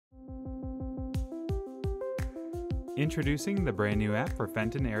Introducing the brand new app for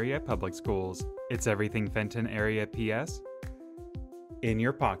Fenton Area Public Schools. It's everything Fenton Area PS in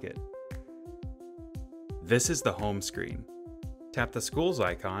your pocket. This is the home screen. Tap the schools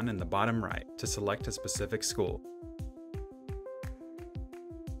icon in the bottom right to select a specific school.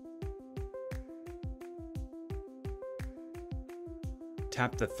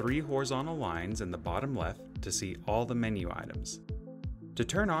 Tap the 3 horizontal lines in the bottom left to see all the menu items. To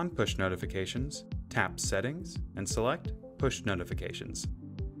turn on push notifications, tap Settings and select Push Notifications.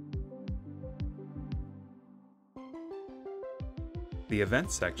 The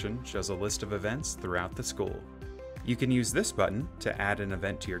Events section shows a list of events throughout the school. You can use this button to add an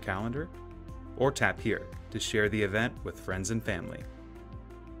event to your calendar, or tap here to share the event with friends and family.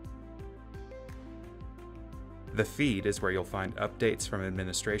 The feed is where you'll find updates from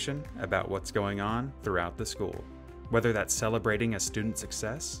administration about what's going on throughout the school, whether that's celebrating a student's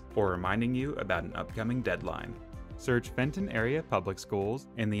success or reminding you about an upcoming deadline. Search Fenton Area Public Schools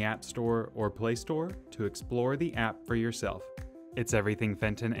in the App Store or Play Store to explore the app for yourself. It's everything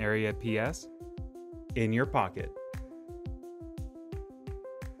Fenton Area PS in your pocket.